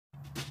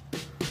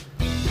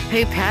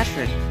Hey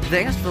Patrick,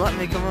 thanks for letting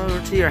me come over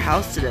to your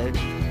house today.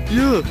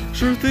 Yeah,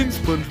 sure thing,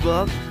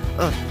 SpongeBob.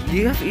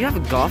 You have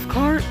a golf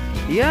cart?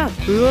 Yeah,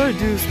 I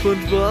do,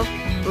 SpongeBob.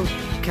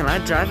 Can I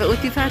drive it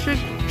with you, Patrick?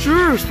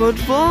 Sure,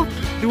 SpongeBob.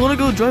 You wanna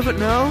go drive it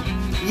now?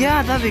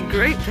 Yeah, that'd be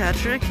great,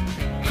 Patrick.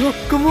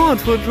 Come on,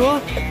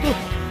 SpongeBob.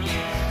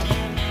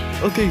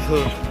 Okay,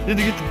 need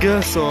to get the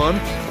gas on.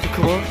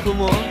 Come on,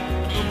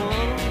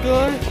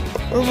 guy.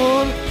 Come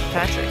on.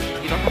 Patrick,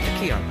 you don't have the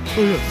key on.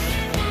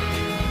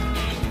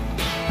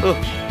 Oh,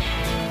 yeah.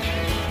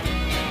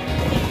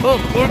 Oh,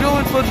 we're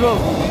going, SpongeBob.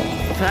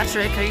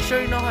 Patrick, are you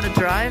sure you know how to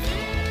drive?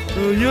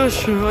 Yeah,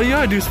 sure. Yeah,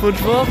 I do,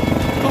 SpongeBob.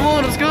 Come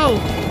on, let's go.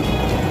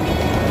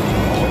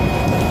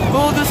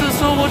 Oh, this is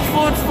so much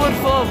fun,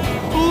 SpongeBob.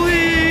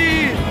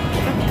 Whee!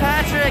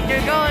 Patrick,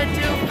 you're going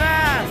too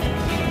fast.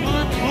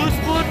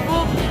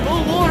 SpongeBob.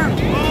 Oh, water.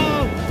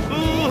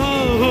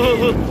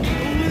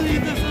 Whee,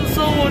 this is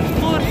so much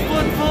fun,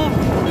 SpongeBob.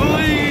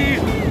 Whee!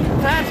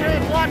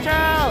 Patrick, watch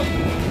out.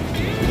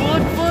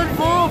 What,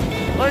 SpongeBob?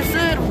 I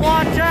said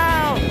watch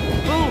out.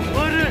 Oh,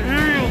 I didn't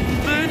hear you.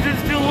 The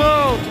engine's too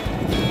loud.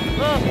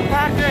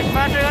 Patrick,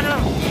 on the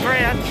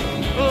branch.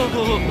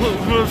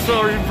 I'm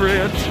sorry,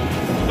 Branch.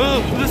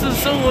 This is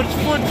so much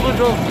fun,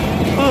 SpongeBob.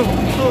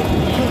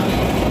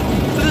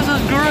 This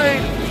is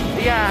great.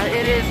 Yeah,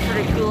 it is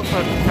pretty cool,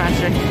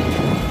 Patrick.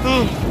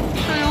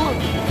 Hey, look.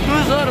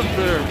 Who's that up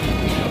there?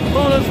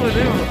 Oh, that's my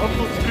neighbor,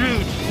 Uncle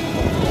Scrooge.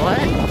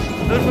 What?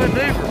 That's my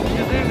neighbor.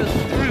 His name is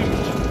Scrooge.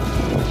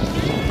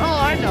 Oh,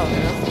 I know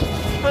him.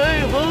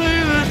 Hey,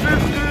 Mr.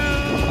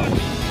 Scrooge.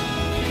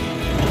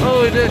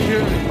 Oh, he didn't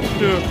hear me.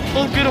 Here,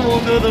 I'll get him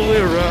on the other way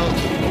around.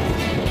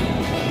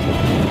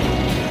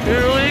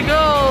 Here we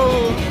go.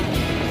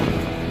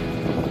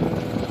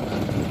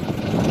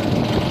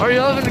 Are you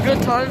having a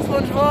good time,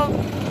 SpongeBob?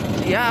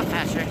 Yeah,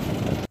 Patrick.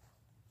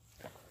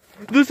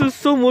 This is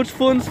so much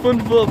fun,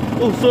 SpongeBob.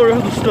 Oh, sorry, I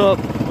have to stop.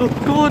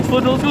 Come on,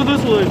 SpongeBob, let's go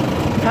this way.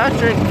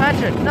 Patrick,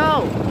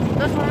 no!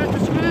 That's where Mr.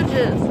 Scrooge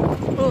is.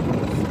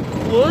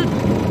 What?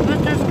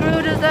 Mr.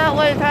 Scrooge is that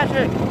way,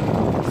 Patrick.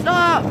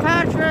 Stop,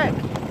 Patrick!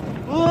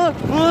 What?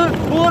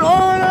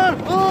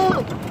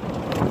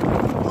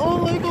 Oh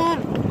my god!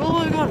 Oh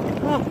my god!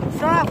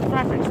 Stop,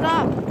 Patrick,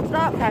 stop!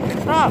 Stop, Patrick,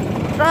 stop!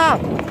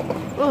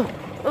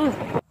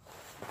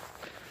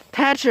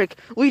 Patrick,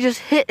 we just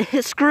hit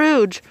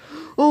Scrooge.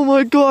 Oh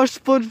my gosh,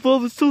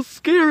 SpongeBob, it's so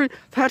scary.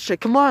 Patrick,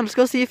 come on, let's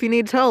go see if he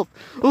needs help.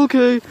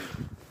 Okay.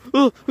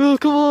 Come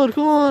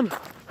on.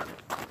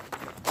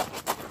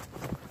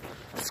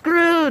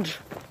 Scrooge!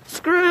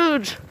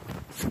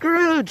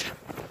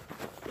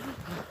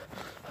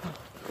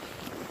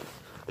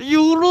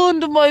 You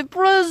ruined my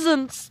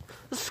presents!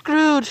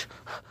 Scrooge!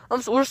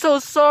 We're so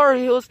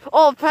sorry. It was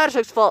all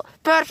Patrick's fault.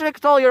 Patrick,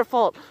 it's all your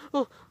fault.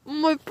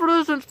 My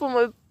presents for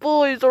my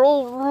boys are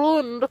all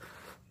ruined.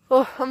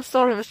 Oh, I'm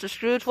sorry, Mr.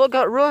 Scrooge. What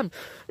got ruined?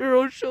 Here,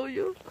 I'll show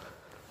you.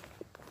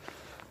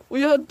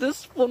 We had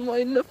this from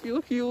my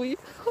nephew Huey.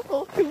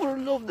 Oh, he would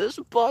love this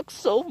box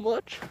so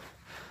much.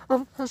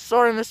 I'm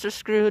sorry, Mr.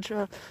 Scrooge.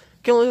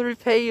 Can we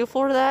repay you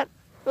for that?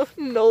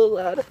 No,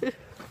 lad.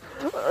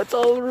 It's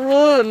all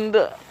ruined.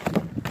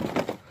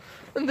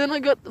 And then I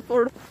got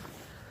for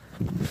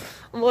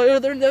my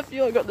other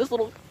nephew, I got this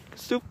little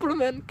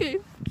Superman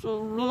cape. It's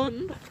all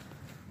ruined.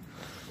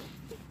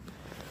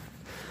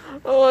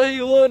 Oh, he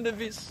wanted to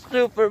be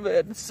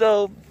Superman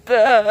so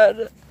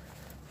bad.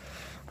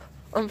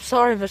 I'm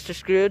sorry, Mr.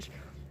 Scrooge.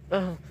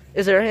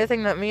 Is there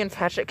anything that me and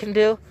Patrick can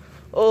do?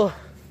 Oh,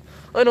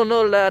 I don't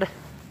know, lad.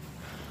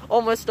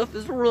 All my stuff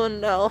is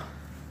ruined now.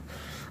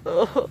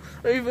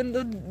 Even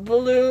the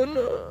balloon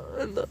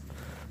and the...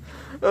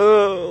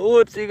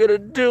 what's he gonna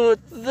do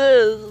with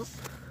this?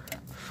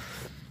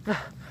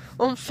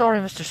 I'm sorry,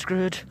 Mr.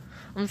 Scrooge.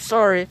 I'm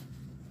sorry.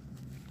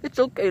 It's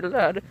okay,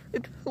 lad.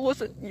 It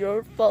wasn't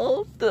your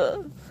fault.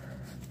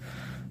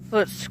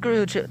 But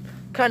Scrooge, it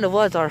kind of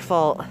was our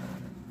fault.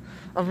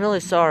 I'm really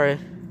sorry.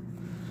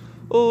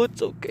 Oh,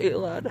 it's okay,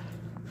 lad.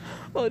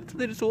 Oh,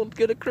 they just won't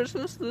get a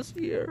Christmas this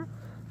year.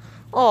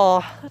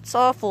 Oh, that's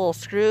awful,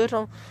 Scrooge.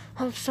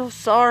 I'm so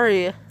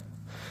sorry.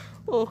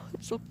 Oh,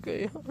 it's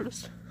okay.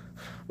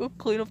 We'll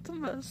clean up the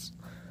mess.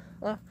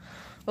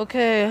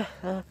 Okay.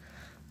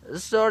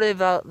 Sorry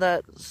about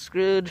that,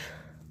 Scrooge.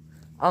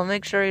 I'll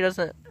make sure he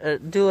doesn't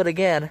do it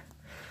again.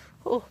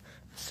 Oh,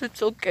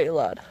 it's okay,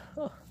 lad.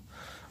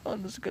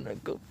 I'm just gonna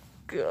go.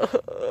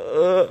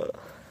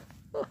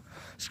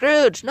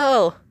 Scrooge,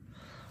 no!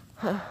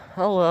 Oh,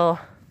 well.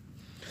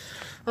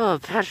 Oh,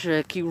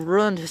 Patrick, you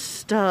ruined his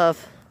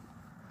stuff.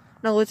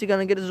 Now what's he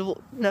gonna get his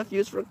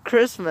nephews for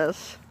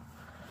Christmas?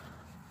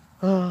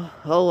 Oh,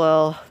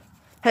 well.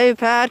 Hey,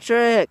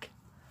 Patrick!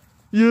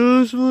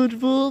 Yes,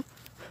 SpongeBob?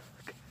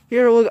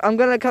 Here, I'm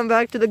gonna come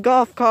back to the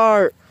golf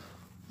cart.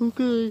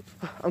 Okay.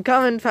 I'm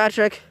coming,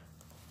 Patrick.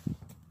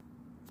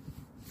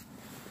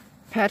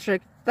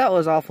 Patrick, that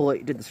was awful what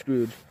you did to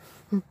Scrooge.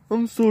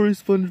 I'm sorry,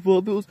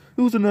 SpongeBob.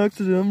 It was an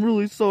accident. I'm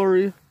really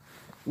sorry.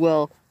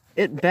 Well,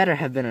 it better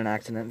have been an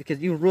accident because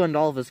you ruined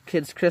all of his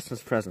kids'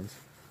 Christmas presents.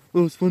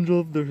 Oh,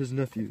 SpongeBob, they're his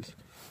nephews.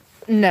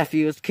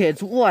 nephews,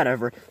 kids,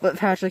 whatever. But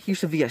Patrick, you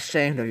should be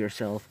ashamed of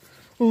yourself.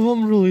 Oh,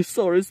 I'm really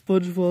sorry,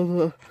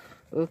 SpongeBob.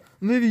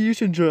 Maybe you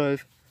should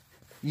drive.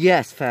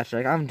 Yes,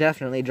 Patrick, I'm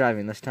definitely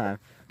driving this time.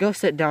 Go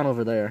sit down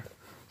over there.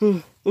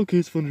 Okay,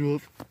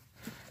 SpongeBob.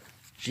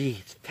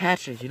 Jeez,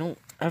 Patrick, you don't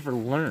ever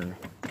learn.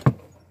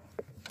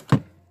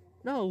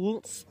 No, it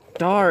won't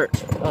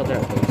start. Oh, there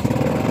it goes.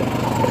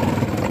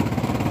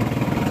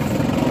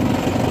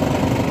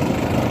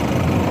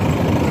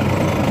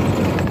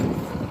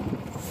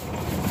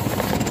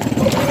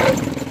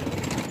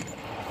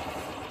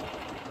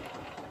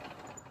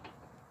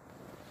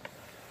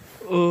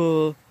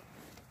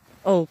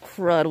 Oh,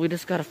 crud, we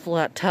just got a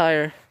flat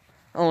tire.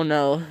 Oh,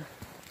 no.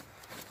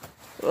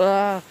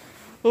 Oh,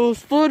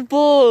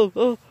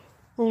 SpongeBob!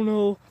 Oh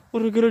no,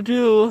 what are we gonna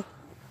do?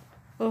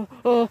 Oh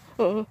no,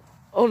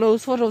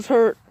 SpongeBob's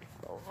hurt.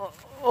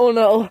 Oh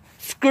no,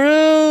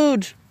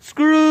 Scrooge!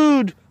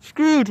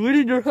 We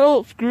need your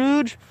help,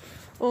 Scrooge!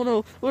 Oh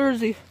no, where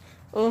is he?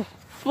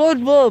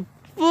 SpongeBob!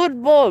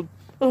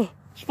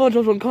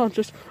 SpongeBob's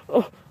unconscious.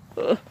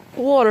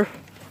 Water!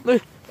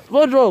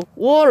 SpongeBob,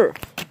 water!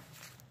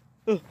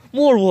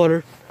 More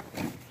water!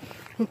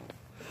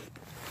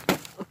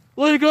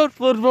 Wake up,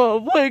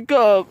 SpongeBob! Wake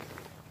up!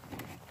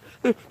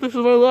 This is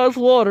my last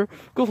water.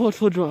 Go on,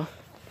 SpongeBob.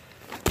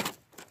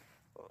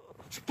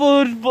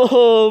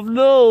 SpongeBob,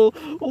 no!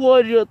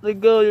 Why'd you have to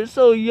go? You're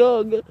so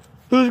young.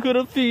 Who's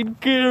gonna feed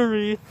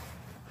Gary?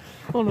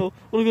 Oh no,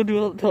 what are we gonna do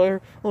without the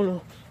tire?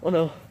 Oh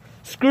no.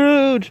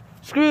 Scrooge!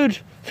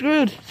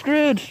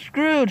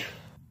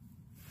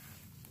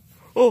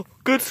 Oh,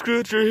 good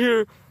Scrooge, you're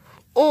here.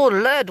 Oh,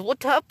 lad,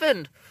 what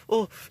happened?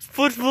 Oh,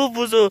 SpongeBob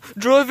was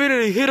driving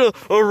and he hit a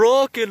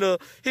rock and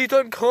he's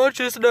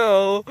unconscious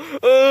now.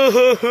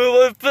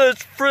 My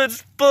best friend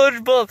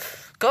SpongeBob.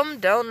 Come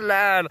down,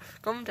 lad.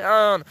 Come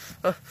down.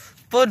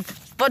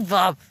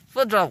 SpongeBob,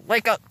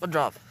 wake up,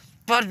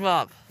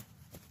 SpongeBob.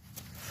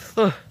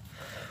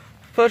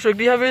 Patrick,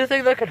 do you have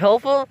anything that could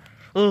help him?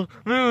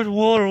 Maybe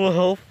water will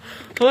help.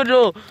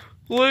 SpongeBob,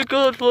 wake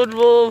up,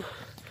 SpongeBob.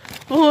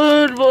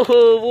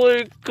 SpongeBob,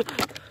 wake up.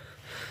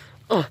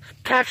 Oh,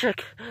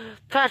 Patrick.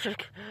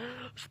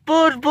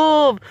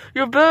 SpongeBob,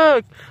 you're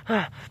back.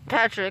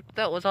 Patrick,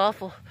 that was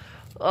awful.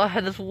 I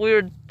had this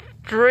weird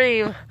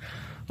dream.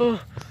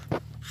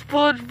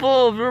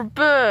 SpongeBob, you're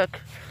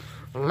back.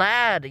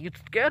 Lad, you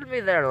scared me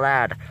there,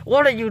 lad.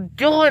 What are you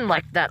doing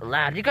like that,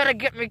 lad? You gotta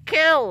get me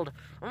killed.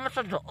 I'm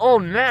such an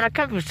old man. I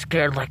can't be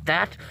scared like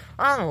that.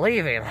 I'm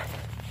leaving.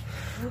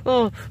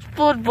 Oh,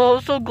 SpongeBob,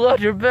 I'm so glad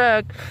you're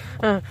back.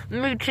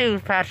 Me too,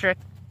 Patrick.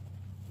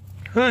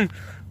 Hey,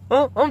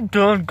 I'm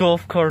done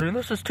golf carting.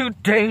 This is too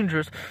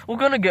dangerous. We're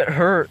gonna get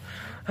hurt.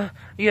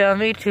 Yeah,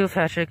 me too,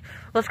 Patrick.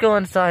 Let's go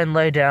inside and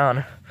lay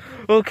down.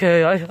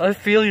 Okay, I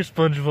feel you,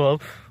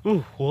 SpongeBob.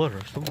 Ooh, water.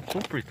 So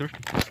pretty thirsty.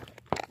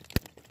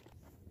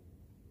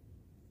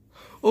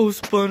 Oh,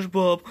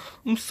 SpongeBob,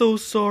 I'm so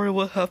sorry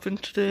what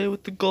happened today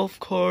with the golf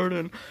cart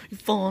and you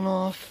falling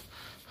off.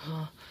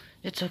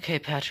 It's okay,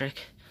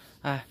 Patrick.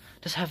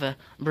 Just have a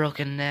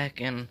broken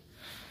neck and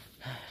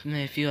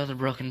maybe a few other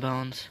broken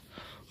bones.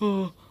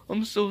 Oh,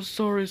 I'm so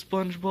sorry,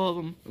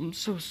 SpongeBob. I'm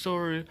so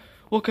sorry.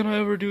 What can I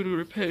ever do to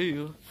repay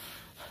you?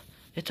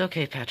 It's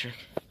okay,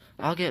 Patrick.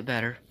 I'll get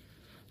better.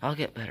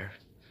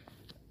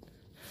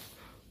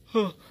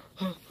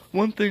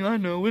 One thing I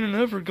know, we're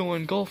never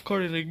going golf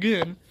karting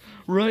again.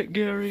 Right,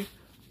 Gary?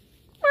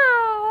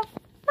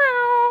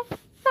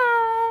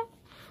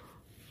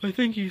 I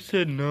think he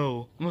said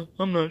no.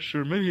 I'm not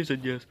sure. Maybe he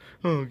said yes.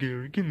 Oh,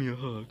 Gary, give me a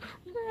hug.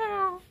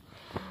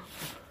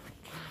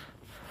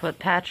 But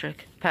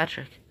Patrick,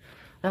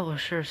 that was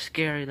sure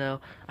scary,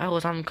 though. I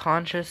was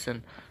unconscious,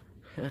 and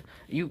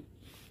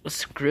was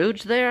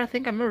Scrooge there? I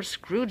think I remember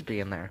Scrooge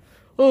being there.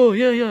 Oh,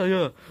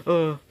 yeah.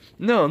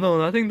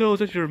 No, I think that was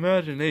just your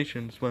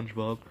imagination,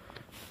 SpongeBob.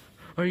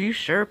 Are you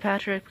sure,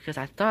 Patrick? Because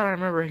I thought I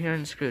remember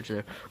hearing Scrooge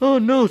there. Oh,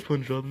 no,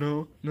 SpongeBob,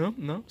 no.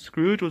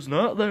 Scrooge was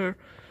not there.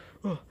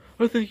 Oh,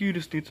 I think you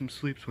just need some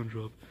sleep,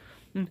 SpongeBob.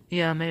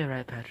 Yeah, maybe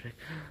right, Patrick.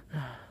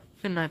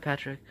 Good night,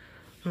 Patrick.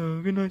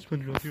 Good night,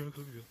 SpongeBob. Here, I'll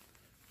come you.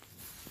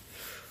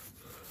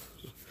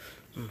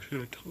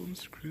 Should I tell him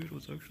Scrooge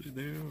was actually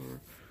there,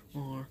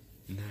 or...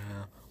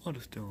 Nah, I'll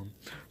just tell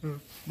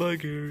him. Bye,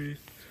 Gary.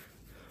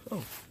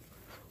 Oh,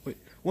 wait,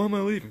 why am I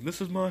leaving? This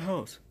is my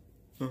house.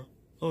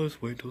 I'll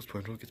just wait until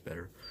SpongeBob gets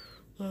better.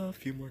 A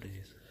few more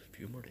days.